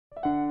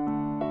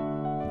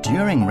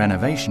During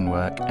renovation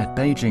work at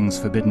Beijing's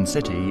Forbidden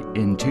City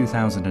in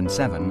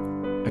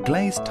 2007, a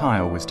glazed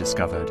tile was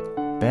discovered,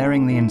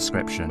 bearing the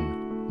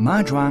inscription,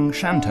 Mazhuang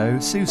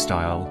Shantou Su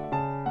style.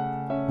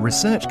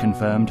 Research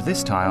confirmed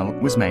this tile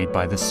was made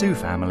by the Su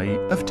family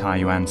of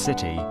Taiyuan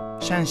City,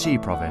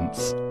 Shangxi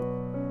province.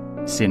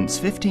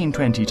 Since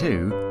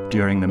 1522,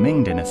 during the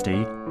Ming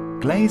Dynasty,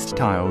 glazed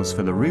tiles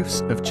for the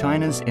roofs of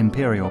China's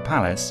imperial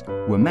palace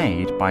were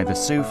made by the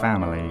Su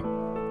family.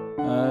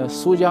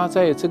 苏家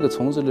在这个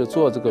村子里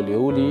做这个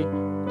琉璃，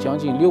将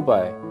近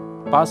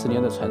680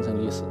年的传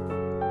承历史。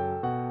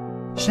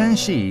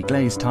Shangxi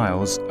glazed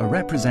tiles are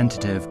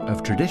representative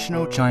of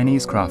traditional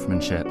Chinese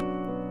craftsmanship.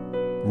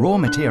 Raw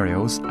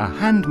materials are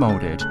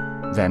hand-molded,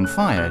 then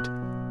fired,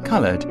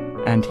 colored,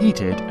 and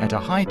heated at a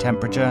high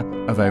temperature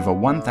of over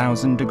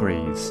 1,000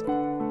 degrees.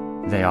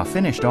 They are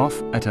finished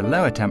off at a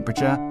lower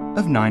temperature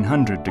of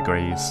 900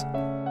 degrees.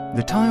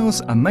 The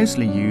tiles are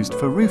mostly used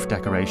for roof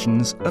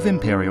decorations of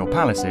imperial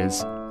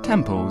palaces,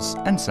 temples,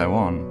 and so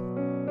on.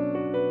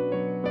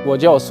 我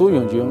叫苏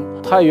永军，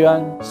太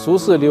原苏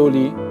氏琉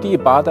璃第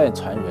8代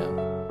传人。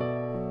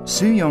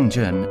Su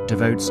Yongjun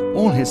devotes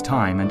all his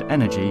time and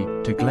energy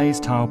to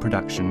glazed tile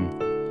production.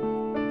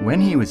 When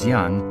he was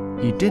young,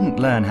 he didn't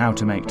learn how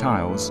to make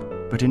tiles,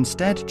 but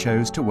instead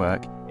chose to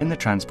work in the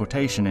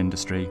transportation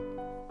industry.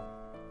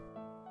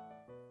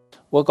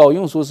 我搞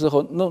运输之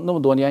后，那么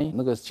多年，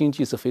那个经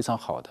济是非常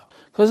好的。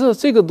可是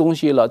这个东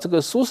西了，这个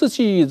苏式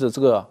技艺的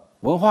这个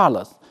文化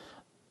了，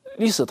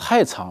历史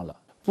太长了。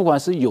不管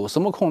是有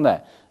什么困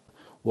难，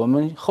我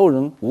们后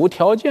人无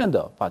条件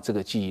的把这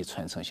个技艺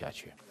传承下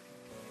去。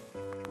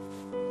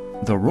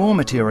The raw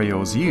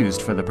materials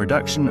used for the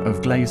production of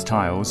glazed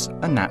tiles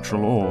are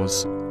natural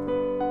ores.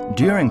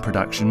 During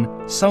production,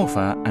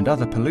 sulfur and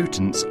other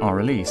pollutants are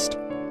released.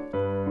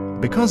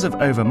 Because of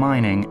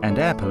overmining and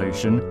air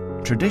pollution,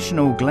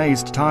 traditional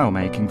glazed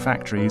tile-making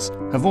factories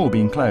have all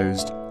been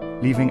closed,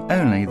 leaving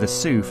only the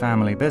Su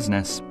family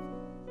business.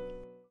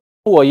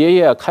 我爷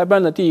爷开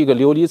办了第一个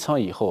琉璃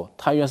厂以后，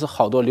太原是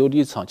好多琉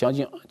璃厂，将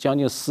近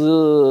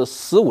15、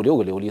16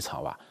个琉璃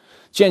厂吧，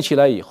建起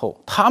来以后，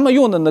他们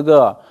用的那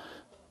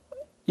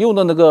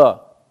个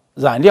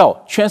染料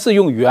全是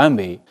用原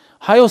煤，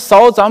还有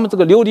烧咱们这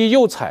个琉璃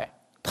釉彩，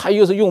它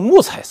又是用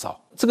木材烧，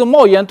这个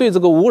冒烟对这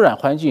个污染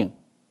环境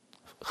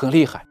很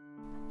厉害。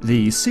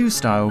The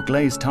Su-style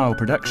glazed tile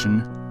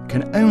production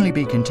can only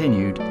be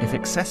continued if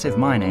excessive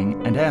mining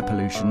and air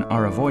pollution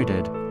are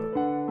avoided.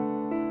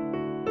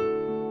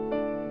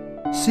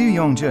 Su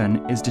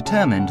Yongjun is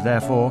determined,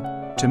 therefore,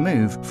 to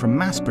move from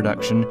mass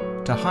production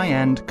to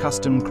high-end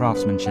custom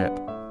craftsmanship.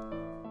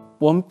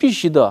 我们必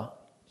须的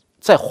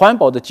在环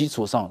保的基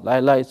础上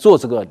来做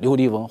这个琉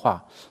璃文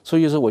化，所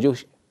以说我就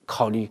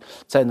考虑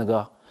在那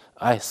个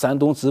山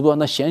东淄博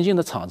那先进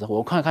的厂子，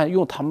我看看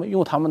用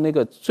他们那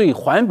个最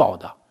环保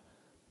的。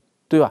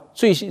对吧？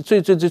最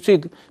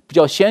比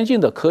较先进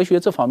的科学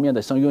这方面的，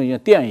像用一些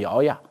电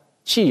窑呀、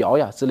气窑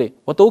呀之类，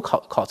我都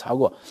考察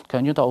过，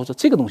感觉到我说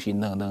这个东西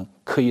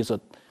可以说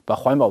把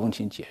环保问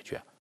题解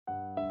决。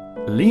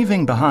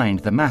Leaving behind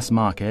the mass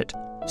market,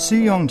 Su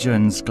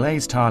Yongjun's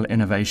glazed tile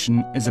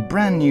innovation is a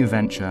brand new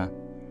venture.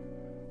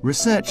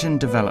 Research and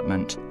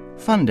development,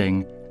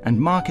 funding, and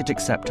market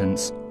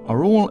acceptance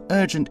are all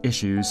urgent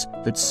issues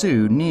that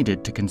Su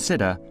needed to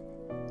consider,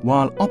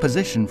 while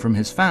opposition from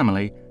his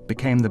family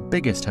became the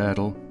biggest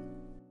hurdle.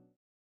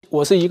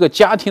 我是一个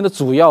家庭的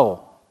主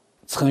要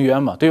成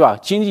员嘛，对吧？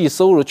经济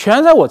收入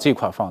全在我这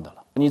块放的了。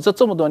你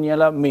这么多年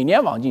了，每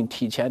年往进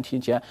提钱，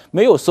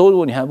没有收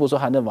入，你还不说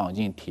还能往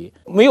进提？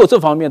没有这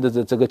方面的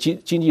这个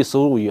经济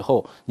收入以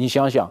后，你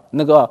想想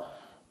那个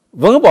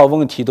温饱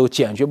问题都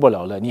解决不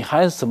了了，你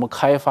还什么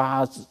开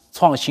发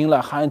创新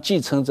了，还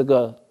继承这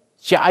个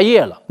家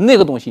业了，那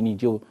个东西你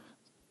就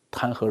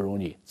谈何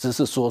容易？只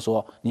是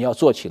说你要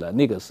做起来，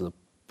那个是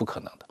不可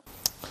能的。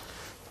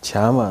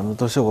钱嘛，那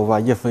都是我爸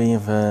一分一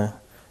分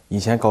以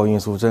前搞运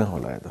输挣回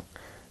来的，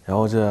然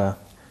后这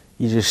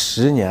一直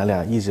10年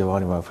了，一直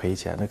往里面赔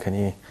钱，那肯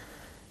定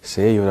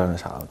谁也有点那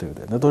啥，对不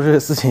对？那都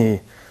是自己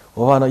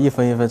我爸那一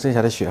分一分挣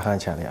下的血汗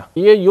钱了呀。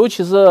也尤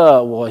其是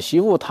我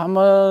媳妇他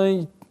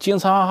们经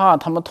常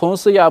他们同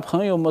事呀、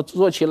朋友们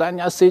做起来，人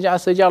家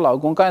谁家老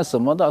公干什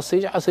么的，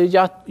谁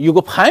家有个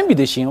攀比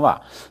的心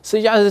吧，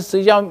谁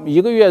家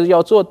一个月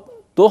要做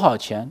多少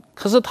钱？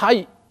可是他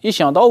一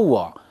想到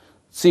我，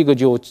这个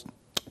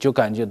就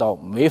感觉到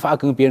没法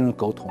跟别人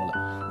沟通了。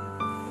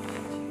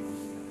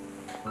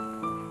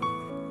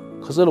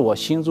可是我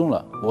心中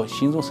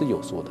是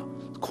有数的，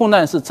困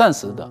难是暂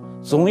时的，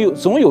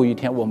总有一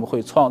天我们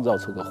会创造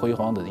出个辉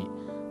煌的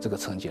这个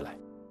成绩来。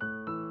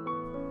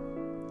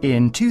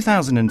In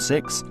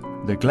 2006,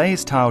 the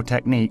glazed tile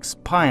techniques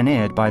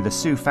pioneered by the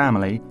Su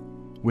family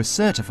were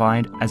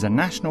certified as a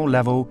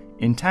national-level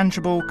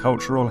intangible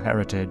cultural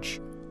heritage.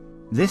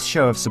 This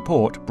show of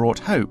support brought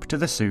hope to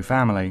the Su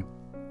family.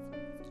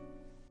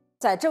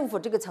 在政府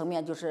这个层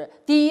面，就是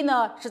第一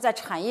呢，是在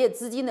产业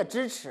资金的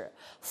支持、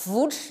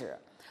扶持；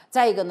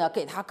再一个呢，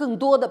给他更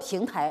多的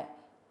平台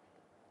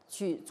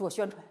去做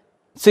宣传。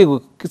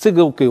这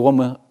个给我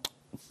们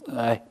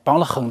帮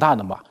了很大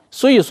的忙。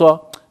所以说，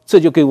这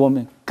就给我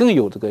们更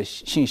有这个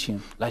信心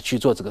来去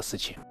做这个事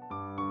情。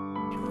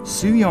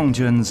Su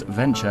Yongjun's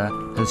venture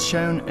has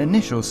shown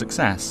initial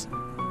success.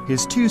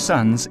 His two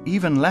sons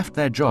even left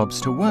their jobs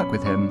to work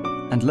with him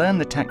and learn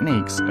the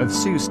techniques of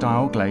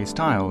Su-style glazed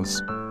tiles.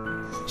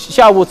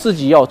 下午自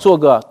己要做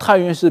个太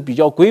原市比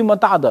较规模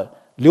大的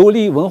琉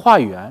璃文化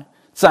园，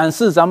展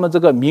示咱们这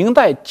个明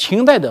代、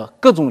清代的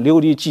各种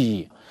琉璃技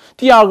艺。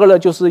第二个呢，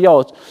就是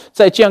要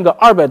再建个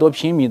200多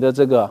平米的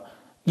这个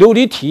琉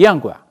璃体验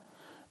馆，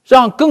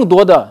让更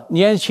多的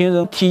年轻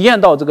人体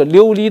验到这个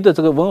琉璃的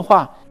这个文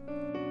化。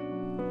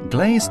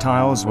Glazed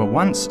tiles were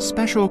once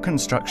special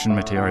construction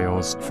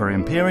materials for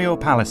imperial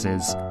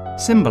palaces,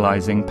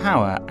 symbolizing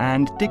power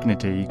and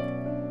dignity.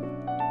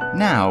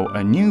 Now,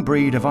 a new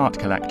breed of art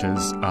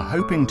collectors are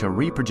hoping to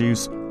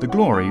reproduce the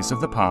glories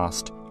of the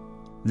past.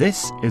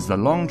 This is the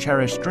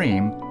long-cherished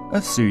dream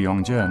of Su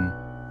Yongjun.